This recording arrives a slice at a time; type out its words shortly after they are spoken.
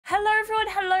Hello everyone,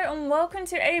 hello and welcome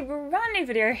to a brand new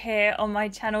video here on my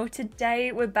channel.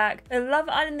 Today we're back with Love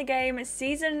Island the Game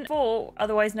Season 4,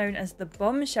 otherwise known as the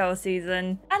Bombshell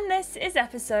season. And this is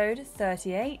episode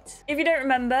 38. If you don't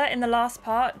remember, in the last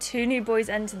part, 2 new boys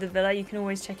entered the villa. You can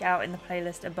always check it out in the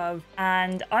playlist above.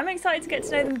 And I'm excited to get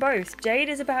to know them both. Jade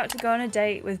is about to go on a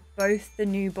date with both the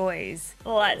new boys.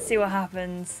 Let's see what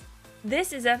happens.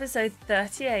 This is episode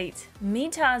 38. Me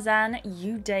Tarzan,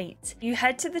 you date. You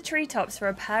head to the treetops for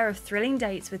a pair of thrilling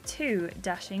dates with 2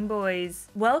 dashing boys.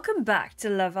 Welcome back to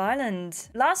Love Island.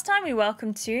 Last time we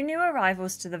welcomed 2 new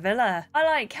arrivals to the villa. I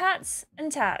like cats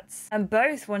and tats, and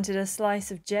both wanted a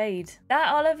slice of Jade.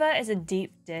 That Oliver is a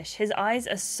deep dish. His eyes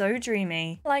are so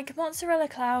dreamy, like mozzarella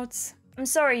clouds. I'm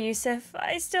sorry, Yusuf.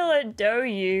 I still adore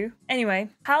you. Anyway,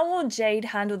 how will Jade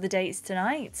handle the dates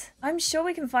tonight? I'm sure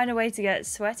we can find a way to get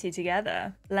sweaty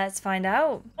together. Let's find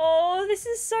out. Oh, this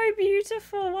is so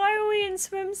beautiful. Why are we in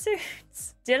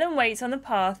swimsuits? Dylan waits on the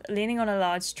path, leaning on a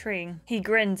large tree. He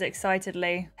grins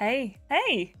excitedly. Hey,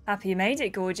 happy you made it,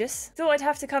 gorgeous. Thought I'd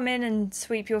have to come in and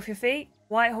sweep you off your feet.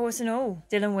 White horse and all.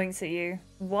 Dylan winks at you.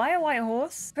 Why a white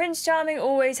horse? Prince Charming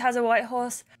always has a white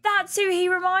horse. That's who he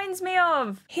reminds me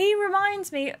of. He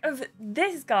reminds me of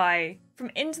this guy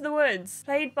from Into the Woods,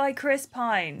 played by Chris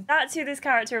Pine. That's who this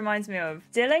character reminds me of.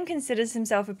 Dylan considers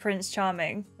himself a Prince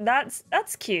Charming. That's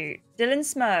cute. Dylan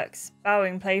smirks,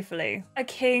 bowing playfully. A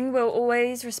king will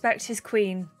always respect his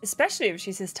queen, especially if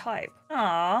she's his type.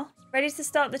 Aww. Ready to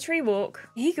start the tree walk?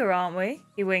 Eager, aren't we?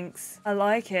 He winks. I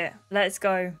like it. Let's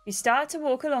go. You start to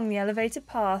walk along the elevated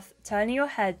path, turning your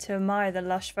head to admire the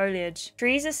lush foliage.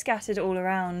 Trees are scattered all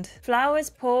around. Flowers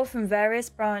pour from various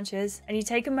branches, and you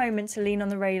take a moment to lean on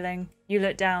the railing. You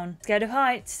look down. Scared of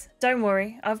heights? Don't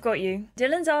worry, I've got you.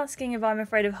 Dylan's asking if I'm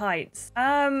afraid of heights.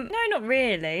 No, not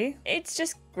really. It's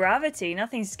just gravity,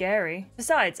 nothing scary.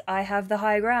 Besides, I have the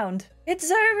high ground.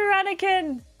 It's over,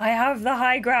 Anakin! I have the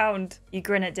high ground. You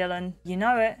grin at Dylan. You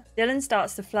know it. Dylan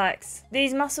starts to flex.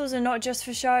 These muscles are not just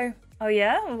for show. Oh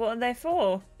yeah? What are they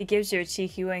for? He gives you a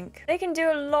cheeky wink. They can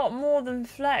do a lot more than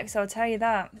flex, I'll tell you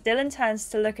that. Dylan turns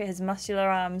to look at his muscular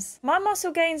arms. My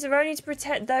muscle gains are only to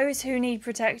protect those who need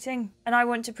protecting. And I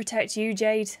want to protect you,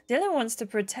 Jade. Dylan wants to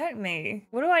protect me.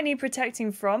 What do I need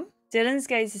protecting from? Dylan's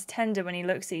gaze is tender when he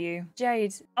looks at you.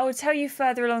 Jade, I'll tell you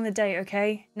further along the date,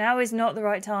 okay? Now is not the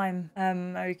right time.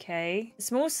 Okay. A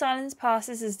small silence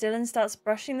passes as Dylan starts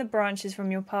brushing the branches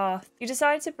from your path. You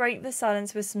decide to break the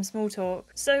silence with some small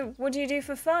talk. So, what do you do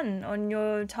for fun on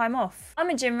your time off? I'm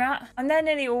a gym rat. I'm there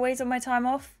nearly always on my time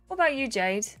off. What about you,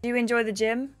 Jade? Do you enjoy the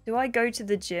gym? Do I go to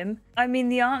the gym? I mean,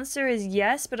 the answer is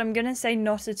yes, but I'm gonna say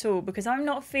not at all because I'm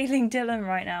not feeling Dylan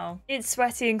right now. It's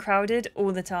sweaty and crowded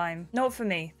all the time. Not for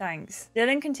me, thanks.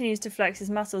 Dylan continues to flex his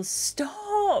muscles.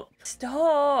 Stop!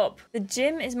 Stop! The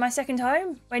gym is my second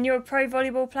home. When you're a pro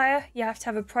volleyball player, you have to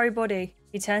have a pro body.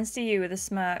 He turns to you with a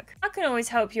smirk. I can always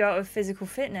help you out with physical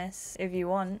fitness if you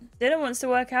want. Dylan wants to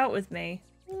work out with me.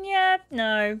 Yep,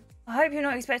 no. I hope you're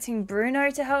not expecting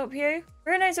Bruno to help you.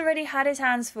 Bruno's already had his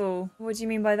hands full. What do you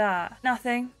mean by that?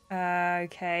 Nothing.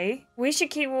 Okay. We should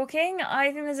keep walking. I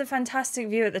think there's a fantastic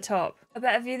view at the top. A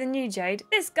better view than you, Jade.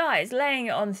 This guy is laying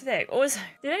it on thick. Also,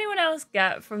 did anyone else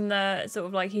get from the sort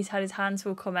of like he's had his hands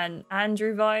full comment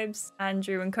Andrew vibes?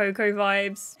 Andrew and Coco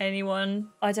vibes? Anyone?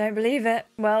 I don't believe it.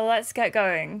 Well, let's get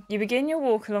going. You begin your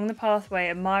walk along the pathway,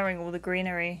 admiring all the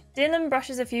greenery. Dylan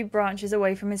brushes a few branches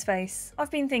away from his face.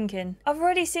 I've been thinking. I've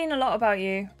already seen a lot about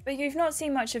you, but you've not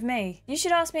seen much of me. You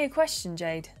should ask me a question,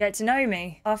 Jade. Get to know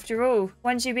me. After all,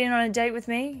 once you've been on a date with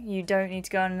me, you don't need to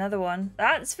go on another one.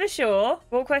 That's for sure.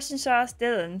 What question should I ask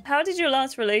Dylan? How did your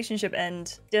last relationship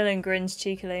end? Dylan grins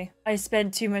cheekily. I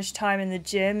spent too much time in the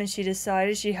gym and she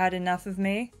decided she had enough of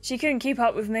me. She couldn't keep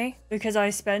up with me because I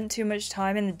spent too much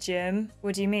time in the gym.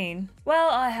 What do you mean?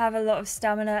 Well, I have a lot of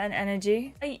stamina and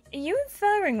energy. Are you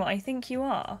inferring what I think you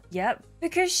are? Yep.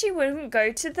 Because she wouldn't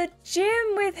go to the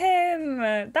gym with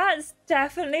him. That's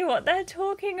definitely what they're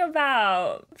talking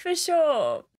about. For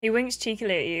sure. He winks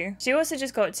cheekily at you. She also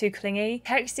just got too clingy.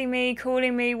 Texting me,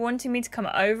 calling me, wanting me to come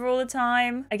over all the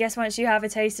time. I guess once you have a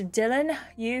taste of Dylan,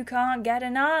 you can't get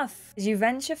enough. As you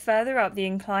venture further up the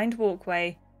inclined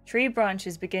walkway, tree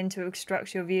branches begin to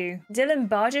obstruct your view. Dylan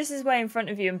barges his way in front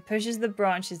of you and pushes the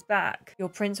branches back. Your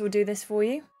prince will do this for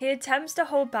you. He attempts to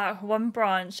hold back one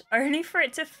branch, only for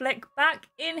it to flick back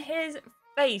in his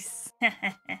face.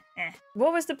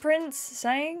 What was the prince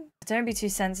saying? Don't be too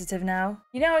sensitive now.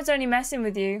 You know I was only messing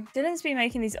with you. Dylan's been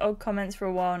making these odd comments for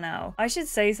a while now. I should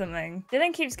say something.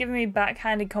 Dylan keeps giving me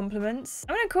backhanded compliments.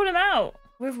 I'm gonna call him out.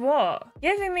 With what?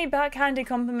 Giving me backhanded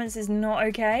compliments is not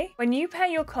okay. When you pair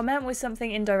your comment with something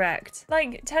indirect,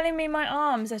 like telling me my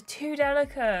arms are too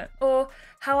delicate, or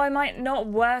how I might not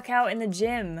work out in the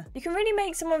gym. You can really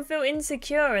make someone feel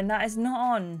insecure and that is not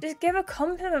on. Just give a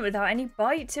compliment without any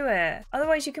bite to it.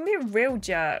 Otherwise you can be a real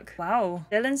jerk. Wow.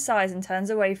 Dylan sighs and turns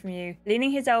away from you,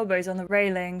 leaning his elbows on the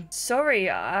railing.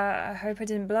 Sorry, I hope I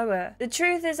didn't blow it. The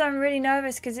truth is I'm really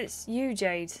nervous because it's you,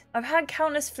 Jade. I've had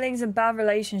countless flings and bad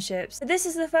relationships, but this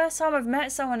is the first time I've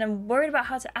met someone and worried about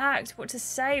how to act, what to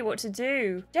say, what to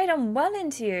do. Jade, I'm well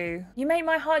into you. You make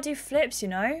my heart do flips, you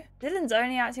know? Dylan's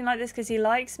only acting like this because he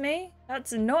likes me.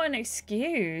 That's not an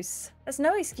excuse. That's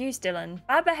no excuse, Dylan.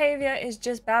 Bad behavior is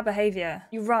just bad behavior.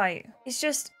 You're right. It's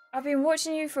just, I've been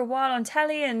watching you for a while on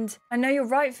telly and I know you're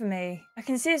right for me. I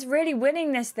can see us really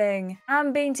winning this thing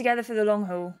and being together for the long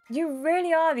haul. You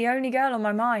really are the only girl on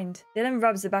my mind. Dylan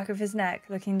rubs the back of his neck,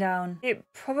 looking down. It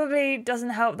probably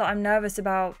doesn't help that I'm nervous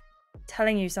about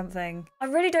telling you something. I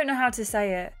really don't know how to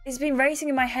say it. It's been racing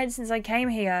in my head since I came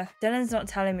here. Dylan's not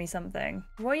telling me something.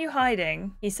 What are you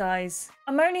hiding? He sighs.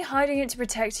 I'm only hiding it to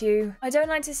protect you. I don't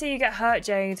like to see you get hurt,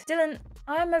 Jade. Dylan,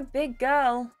 I am a big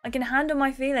girl. I can handle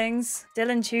my feelings.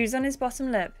 Dylan chews on his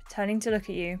bottom lip, turning to look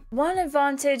at you. One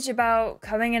advantage about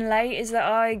coming in late is that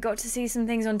I got to see some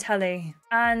things on telly.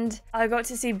 And I got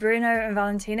to see Bruno and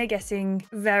Valentina getting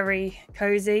very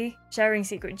cozy, sharing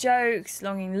secret jokes,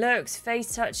 longing looks,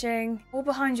 face touching, all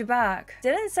behind your back.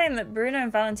 Dylan's saying that Bruno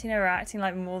and Valentina are acting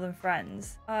like more than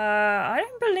friends. I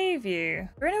don't believe you.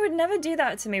 Bruno would never do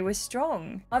that to me. We're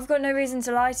strong. I've got no reason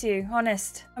to lie to you,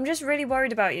 honest. I'm just really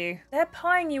worried about you. They're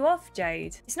pieing you off,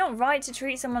 Jade. It's not right to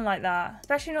treat someone like that,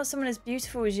 especially not someone as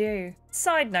beautiful as you.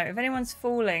 Side note, if anyone's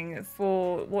falling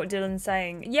for what Dylan's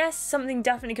saying, yes, something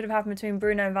definitely could have happened between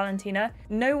Bruno and Valentina.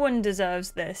 No one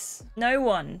deserves this. No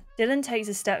one. Dylan takes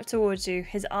a step towards you,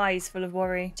 his eyes full of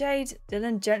worry. Jade,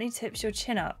 Dylan gently tips your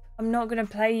chin up. I'm not going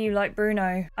to play you like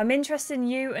Bruno. I'm interested in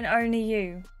you and only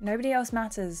you. Nobody else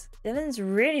matters. Dylan's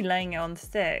really laying it on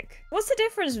thick. What's the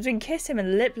difference between kiss him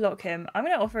and lip lock him? I'm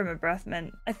going to offer him a breath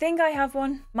mint. I think I have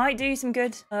one. Might do you some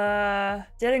good.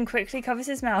 Dylan quickly covers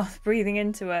his mouth, breathing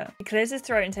into it. He clears his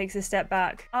throat and takes a step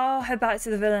back. I'll head back to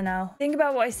the villa now. Think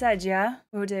about what I said, yeah?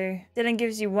 Will do. Dylan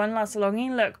gives you one last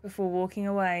longing look before walking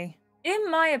away. In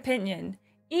my opinion,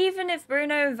 even if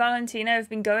Bruno and Valentina have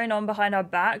been going on behind our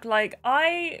back, like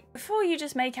before you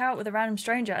just make out with a random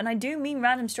stranger, and I do mean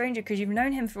random stranger because you've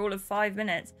known him for all of 5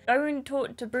 minutes, go and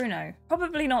talk to Bruno.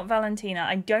 Probably not Valentina.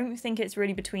 I don't think it's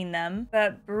really between them,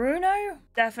 but Bruno,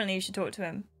 definitely you should talk to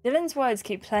him. Dylan's words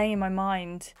keep playing in my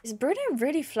mind. Is Bruno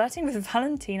really flirting with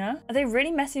Valentina? Are they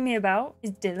really messing me about? Is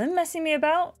Dylan messing me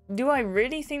about? Do I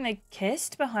really think they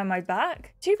kissed behind my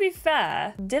back? To be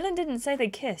fair, Dylan didn't say they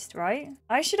kissed, right?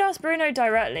 I should ask Bruno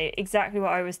directly exactly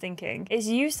what I was thinking. It's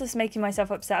useless making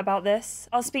myself upset about this.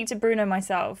 I'll speak to Bruno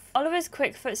myself. Oliver's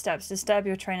quick footsteps disturb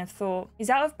your train of thought. He's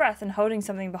out of breath and holding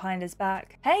something behind his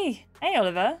back. Hey,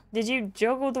 Oliver. Did you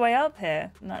jog all the way up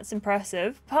here? That's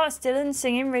impressive. Past Dylan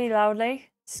singing really loudly.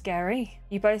 Scary.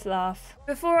 You both laugh.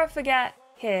 Before I forget,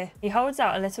 here, he holds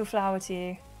out a little flower to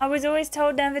you. I was always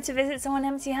told never to visit someone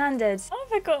empty-handed.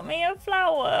 Oliver got me a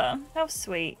flower. How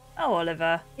sweet. Oh,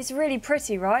 Oliver. It's really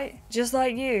pretty, right? Just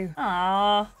like you.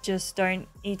 Ah, just don't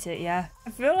eat it, yeah?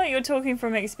 I feel like you're talking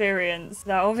from experience.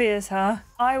 That obvious, huh?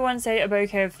 I once ate a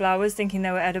bouquet of flowers thinking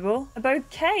they were edible. A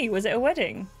bouquet? Was it a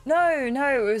wedding? No,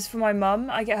 it was for my mum.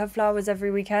 I get her flowers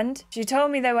every weekend. She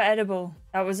told me they were edible.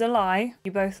 That was a lie.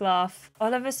 You both laugh.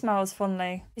 Oliver smiles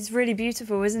fondly. It's really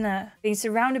beautiful, isn't it? Being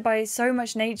surrounded by so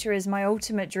much nature is my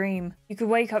ultimate dream. You could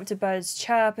wake up to birds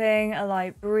chirping, a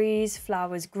light breeze,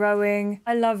 flowers growing.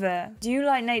 I love it. Do you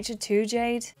like nature too,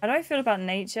 Jade? How do I feel about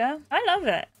nature? I love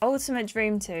it. Ultimate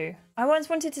dream too. I once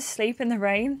wanted to sleep in the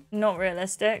rain. Not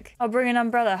realistic. I'll bring an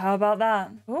umbrella, how about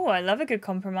that? Oh, I love a good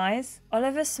compromise.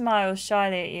 Oliver smiles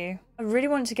shyly at you. I really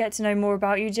want to get to know more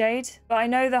about you, Jade, but I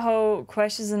know the whole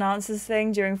questions and answers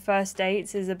thing during first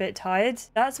dates is a bit tired.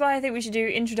 That's why I think we should do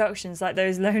introductions like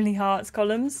those Lonely Hearts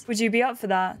columns. Would you be up for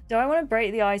that? Do I want to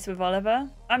break the ice with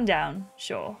Oliver? I'm down,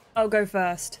 sure. I'll go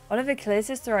first. Oliver clears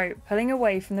his throat, pulling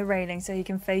away from the railing so he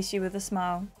can face you with a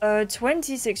smile. A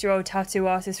 26-year-old tattoo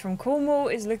artist from Cornwall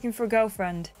is looking for a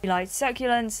girlfriend. He likes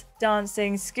succulents,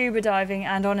 dancing, scuba diving,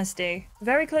 and honesty.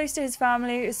 Very close to his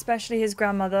family, especially his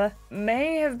grandmother.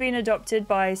 May have been adopted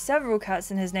by several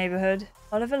cats in his neighborhood.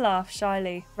 Oliver laughs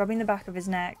shyly, rubbing the back of his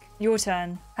neck. Your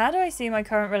turn. How do I see my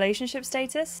current relationship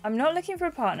status? I'm not looking for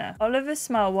a partner. Oliver's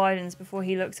smile widens before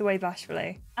he looks away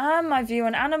bashfully. And my view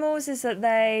on animals is that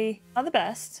they are the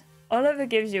best. Oliver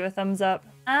gives you a thumbs up.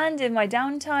 And in my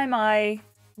downtime,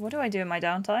 what do I do in my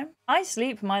downtime? I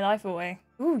sleep my life away.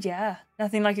 Ooh, yeah.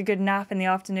 Nothing like a good nap in the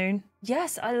afternoon.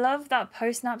 Yes, I love that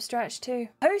post-nap stretch too.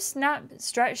 Post-nap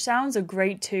stretch sounds are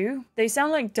great too. They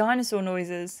sound like dinosaur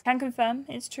noises. Can confirm,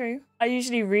 it's true. I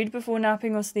usually read before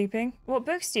napping or sleeping. What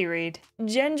books do you read?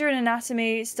 Gender and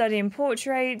anatomy, studying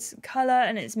portraits, colour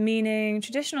and its meaning,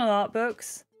 traditional art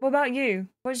books. What about you?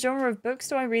 What genre of books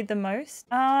do I read the most?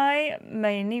 I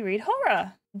mainly read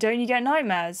horror. Don't you get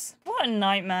nightmares? What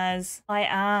nightmares? I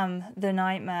am the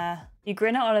nightmare. You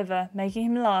grin at Oliver, making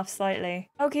him laugh slightly.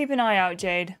 I'll keep an eye out,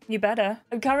 Jade. You better.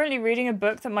 I'm currently reading a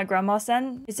book that my grandma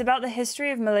sent. It's about the history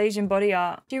of Malaysian body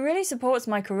art. She really supports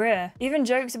my career. Even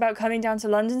jokes about coming down to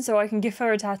London so I can give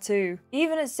her a tattoo.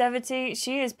 Even at 70,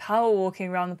 she is power walking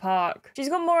around the park. She's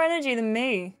got more energy than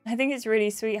me. I think it's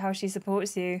really sweet how she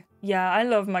supports you. Yeah, I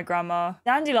love my grandma.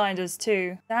 Dandelion does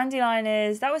too. Dandelion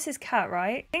that was his cat,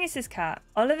 right? I think it's his cat.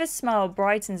 Oliver's smile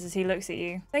brightens as he looks at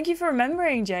you. Thank you for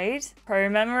remembering, Jade. Pro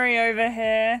memory over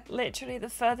here. Literally the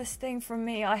furthest thing from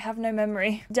me. I have no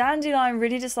memory. Dandelion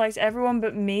really dislikes everyone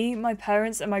but me, my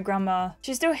parents, and my grandma.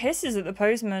 She still hisses at the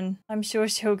postman. I'm sure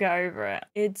she'll get over it.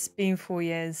 It's been 4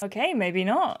 years. Okay, maybe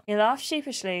not. He laughs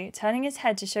sheepishly, turning his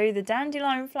head to show you the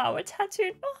dandelion flower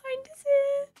tattooed behind his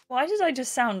ear. Why did I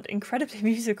just sound incredibly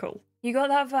musical? You got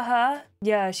that for her?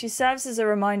 Yeah, she serves as a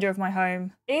reminder of my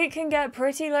home. It can get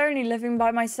pretty lonely living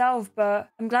by myself, but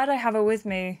I'm glad I have her with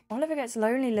me. Oliver gets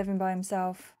lonely living by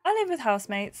himself. I live with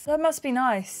housemates. That must be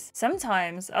nice.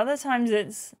 Sometimes. Other times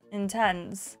it's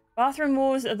intense. Bathroom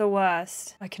walls are the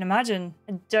worst. I can imagine.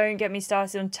 And don't get me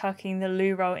started on tucking the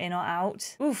loo roll in or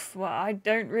out. Oof, well, I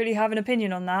don't really have an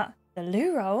opinion on that. The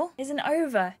loo roll is an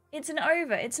over. It's an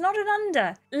over. It's not an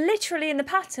under. Literally in the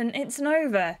pattern, it's an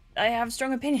over. I have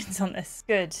strong opinions on this.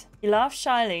 Good. He laughs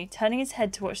shyly, turning his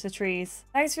head to watch the trees.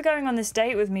 Thanks for going on this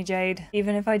date with me, Jade.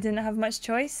 Even if I didn't have much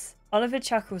choice. Oliver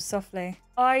chuckles softly.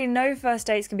 I know first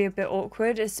dates can be a bit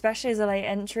awkward, especially as a late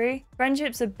entry.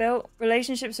 Friendships are built,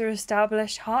 relationships are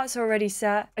established, hearts are already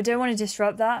set. I don't want to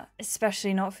disrupt that,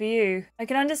 especially not for you. I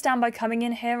can understand by coming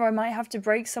in here I might have to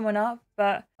break someone up,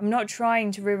 but I'm not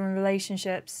trying to ruin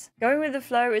relationships. Going with the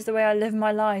flow is the way I live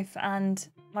my life and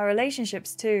my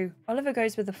relationships too. Oliver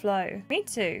goes with the flow. Me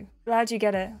too. Glad you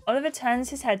get it. Oliver turns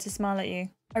his head to smile at you.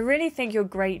 I really think you're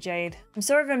great, Jade. I'm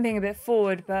sorry if I'm being a bit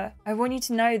forward, but I want you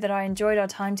to know that I enjoyed our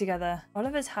time together.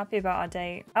 Oliver's happy about our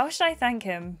date. How should I thank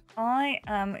him?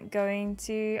 I'm going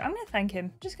to thank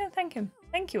him. Just gonna thank him.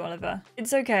 Thank you, Oliver.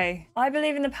 It's okay. I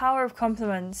believe in the power of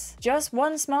compliments. Just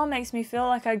one smile makes me feel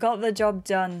like I got the job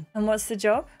done. And what's the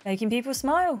job? Making people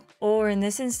smile. Or in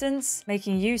this instance,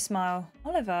 making you smile.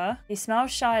 Oliver, he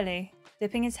smiles shyly,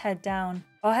 dipping his head down.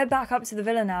 I'll head back up to the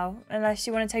villa now, unless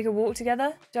you want to take a walk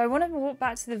together. Do I want to walk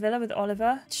back to the villa with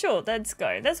Oliver? Sure, let's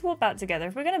go. Let's walk back together.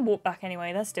 If we're going to walk back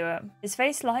anyway, let's do it. His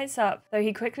face lights up, though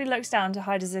he quickly looks down to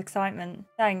hide his excitement.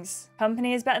 Thanks.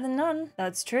 Company is better than none.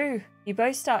 That's true. You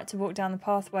both start to walk down the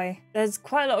pathway. There's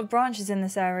quite a lot of branches in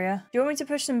this area. Do you want me to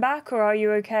push them back or are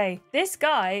you okay? This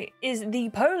guy is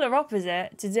the polar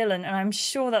opposite to Dylan, and I'm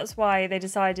sure that's why they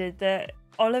decided that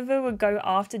Oliver would go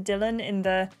after Dylan in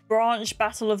the branch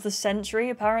battle of the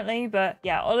century, apparently. But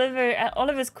yeah,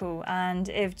 Oliver's cool. And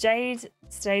if Jade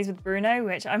stays with Bruno,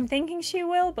 which I'm thinking she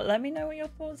will, but let me know what your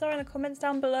thoughts are in the comments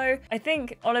down below. I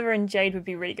think Oliver and Jade would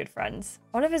be really good friends.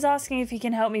 Oliver's asking if he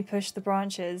can help me push the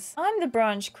branches. I'm the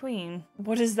branch queen.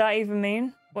 What does that even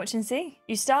mean? Watch and see.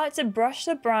 You start to brush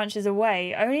the branches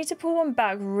away, only to pull one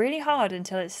back really hard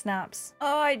until it snaps.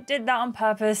 Oh, I did that on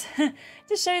purpose.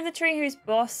 To show the tree who's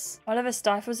boss. Oliver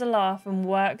stifles a laugh and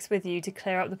works with you to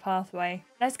clear up the pathway.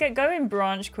 Let's get going,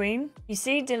 branch queen. You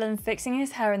see Dylan fixing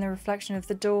his hair in the reflection of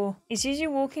the door. He sees you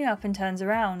walking up and turns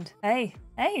around. Hey,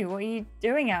 what are you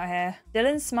doing out here?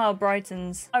 Dylan's smile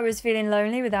brightens. I was feeling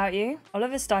lonely without you.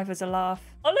 Oliver stifles a laugh.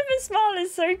 Oliver's smile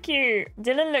is so cute.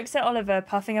 Dylan looks at Oliver,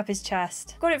 puffing up his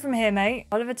chest. Got it from here, mate.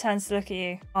 Oliver turns to look at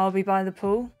you. I'll be by the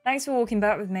pool. Thanks for walking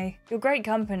back with me. You're great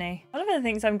company. Oliver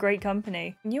thinks I'm great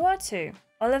company. And you are too.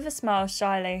 Oliver smiles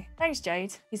shyly. Thanks,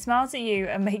 Jade. He smiles at you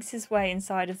and makes his way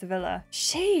inside of the villa.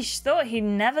 Sheesh, thought he'd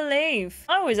never leave.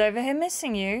 I was over here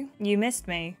missing you. You missed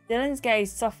me. Dylan's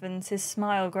gaze softens, his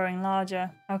smile growing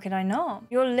larger. How could I not?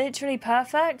 You're literally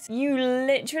perfect. You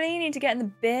literally need to get in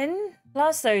the bin.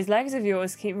 Plus, those legs of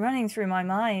yours keep running through my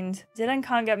mind. Dylan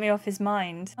can't get me off his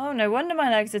mind. Oh, no wonder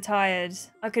my legs are tired.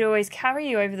 I could always carry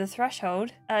you over the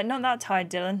threshold. Not that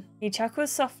tired, Dylan. He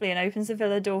chuckles softly and opens the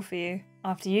villa door for you.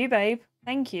 After you, babe.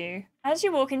 Thank you. As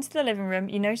you walk into the living room,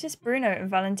 you notice Bruno and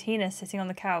Valentina sitting on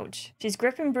the couch. She's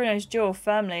gripping Bruno's jaw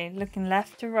firmly, looking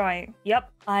left to right.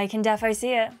 Yup, I can defo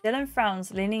see it. Dylan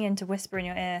frowns, leaning in to whisper in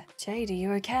your ear. Jade, are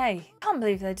you okay? Can't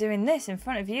believe they're doing this in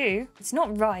front of you. It's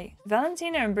not right.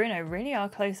 Valentina and Bruno really are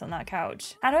close on that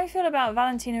couch. How do I feel about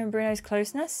Valentina and Bruno's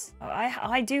closeness? Oh,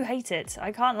 I do hate it.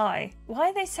 I can't lie. Why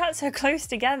are they sat so close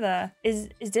together? Is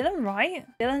Dylan right?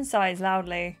 Dylan sighs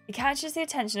loudly. He catches the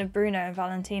attention of Bruno and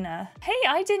Valentina. Hey,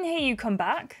 I didn't hear you come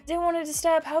back. Didn't want to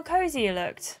disturb how cozy you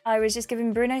looked. I was just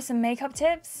giving Bruno some makeup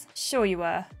tips. Sure you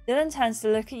were. Dylan turns to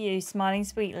look at you, smiling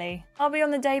sweetly. I'll be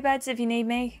on the daybeds if you need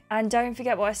me. And don't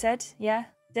forget what I said, yeah?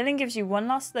 Dylan gives you one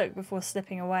last look before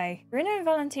slipping away. Bruno and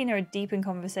Valentina are deep in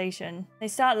conversation. They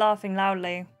start laughing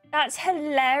loudly. That's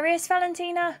hilarious,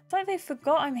 Valentina. It's like they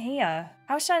forgot I'm here.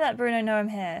 How should I let Bruno know I'm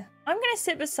here? I'm gonna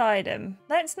sit beside him.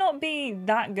 Let's not be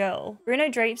that girl. Bruno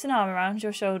drapes an arm around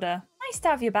your shoulder. Nice to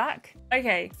have you back.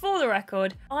 Okay, for the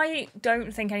record, I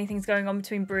don't think anything's going on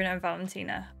between Bruno and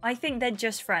Valentina. I think they're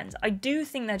just friends. I do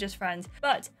think they're just friends,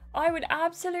 but I would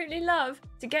absolutely love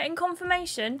to get in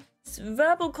confirmation,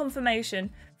 verbal confirmation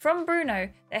from Bruno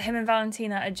that him and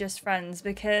Valentina are just friends,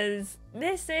 because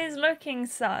this is looking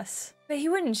sus. But he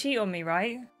wouldn't cheat on me,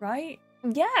 right? Right?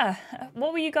 Yeah.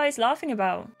 What were you guys laughing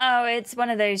about? Oh, it's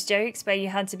one of those jokes where you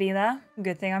had to be there.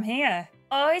 Good thing I'm here.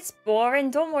 Oh, it's boring.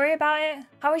 Don't worry about it.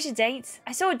 How was your date?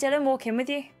 I saw Dylan walk in with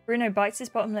you. Bruno bites his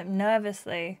bottom lip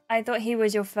nervously. I thought he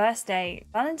was your first date.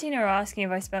 Valentina are asking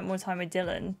if I spent more time with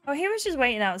Dylan. Oh, he was just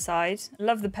waiting outside.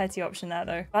 Love the petty option there,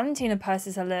 though. Valentina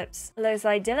purses her lips. Looks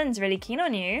like Dylan's really keen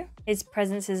on you. His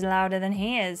presence is louder than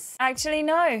he is. Actually,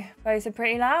 no. Both are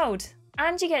pretty loud.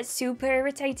 Angie gets super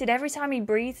irritated every time he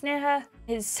breathes near her.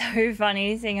 It's so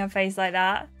funny seeing her face like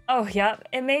that. Oh, yep,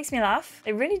 it makes me laugh.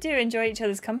 They really do enjoy each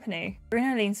other's company.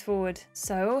 Bruno leans forward.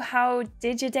 So, how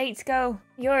did your dates go?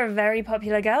 You're a very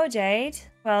popular girl, Jade.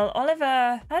 Well,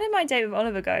 Oliver... How did my date with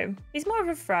Oliver go? He's more of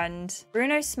a friend.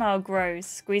 Bruno's smile grows,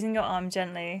 squeezing your arm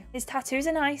gently. His tattoos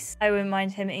are nice. I wouldn't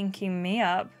mind him inking me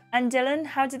up. And Dylan,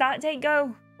 how did that date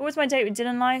go? What was my date with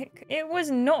Dylan like? It was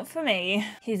not for me.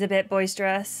 He's a bit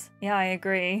boisterous. Yeah, I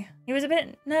agree. He was a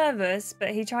bit nervous,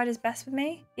 but he tried his best with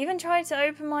me. Even tried to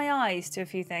open my eyes to a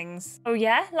few things. Oh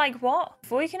yeah? Like what?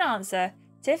 Before you can answer,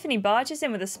 Tiffany barges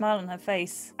in with a smile on her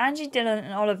face. Angie, Dylan,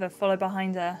 and Oliver follow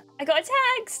behind her. I got a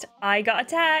text! I got a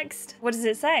text! What does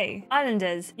it say?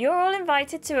 Islanders, you're all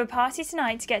invited to a party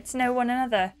tonight to get to know one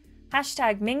another.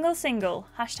 Hashtag mingle single.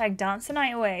 Hashtag dance the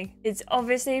night away. It's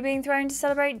obviously being thrown to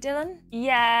celebrate Dylan.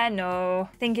 Yeah, no.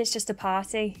 I think it's just a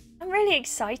party. I'm really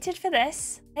excited for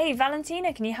this. Hey,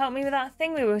 Valentina, can you help me with that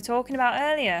thing we were talking about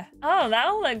earlier? Oh,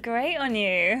 that'll look great on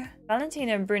you.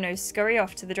 Valentina and Bruno scurry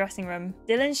off to the dressing room.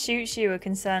 Dylan shoots you a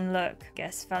concerned look.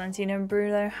 Guess Valentina and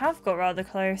Bruno have got rather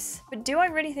close. But do I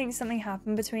really think something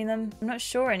happened between them? I'm not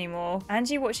sure anymore.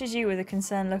 Angie watches you with a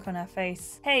concerned look on her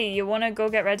face. Hey, you wanna go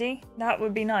get ready? That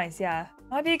would be nice, yeah.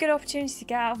 Might be a good opportunity to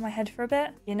get out of my head for a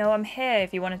bit. You know I'm here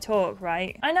if you want to talk,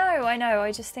 right? I know. I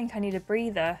just think I need a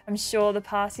breather. I'm sure the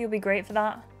party will be great for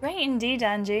that. Great indeed,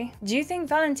 Angie. Do you think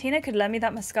Valentina could lend me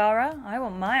that mascara? I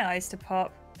want my eyes to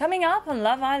pop. Coming up on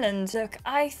Love Island, look,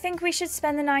 I think we should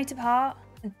spend the night apart.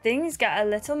 Things get a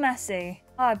little messy.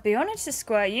 I'd be honoured to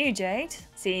squirt you, Jade.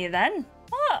 See you then.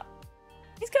 What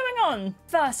is going on?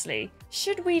 Firstly,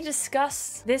 should we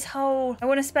discuss this whole I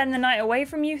want to spend the night away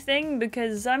from you thing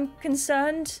because I'm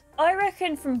concerned? I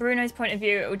reckon from Bruno's point of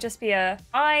view, it would just be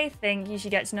I think you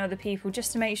should get to know the people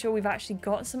just to make sure we've actually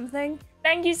got something.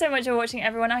 Thank you so much for watching,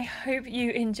 everyone. I hope you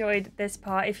enjoyed this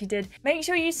part. If you did, make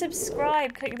sure you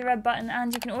subscribe, click the red button,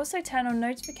 and you can also turn on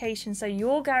notifications so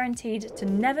you're guaranteed to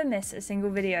never miss a single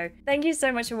video. Thank you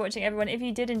so much for watching, everyone. If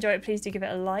you did enjoy it, please do give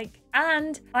it a like,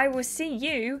 and I will see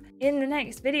you in the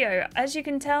next video. As you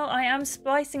can tell, I am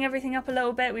splicing everything up a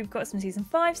little bit. We've got some season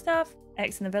 5 stuff,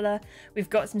 X in the Villa. We've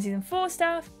got some season 4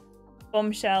 stuff,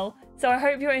 Bombshell. So I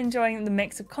hope you're enjoying the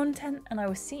mix of content, and I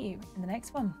will see you in the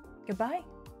next one. Goodbye.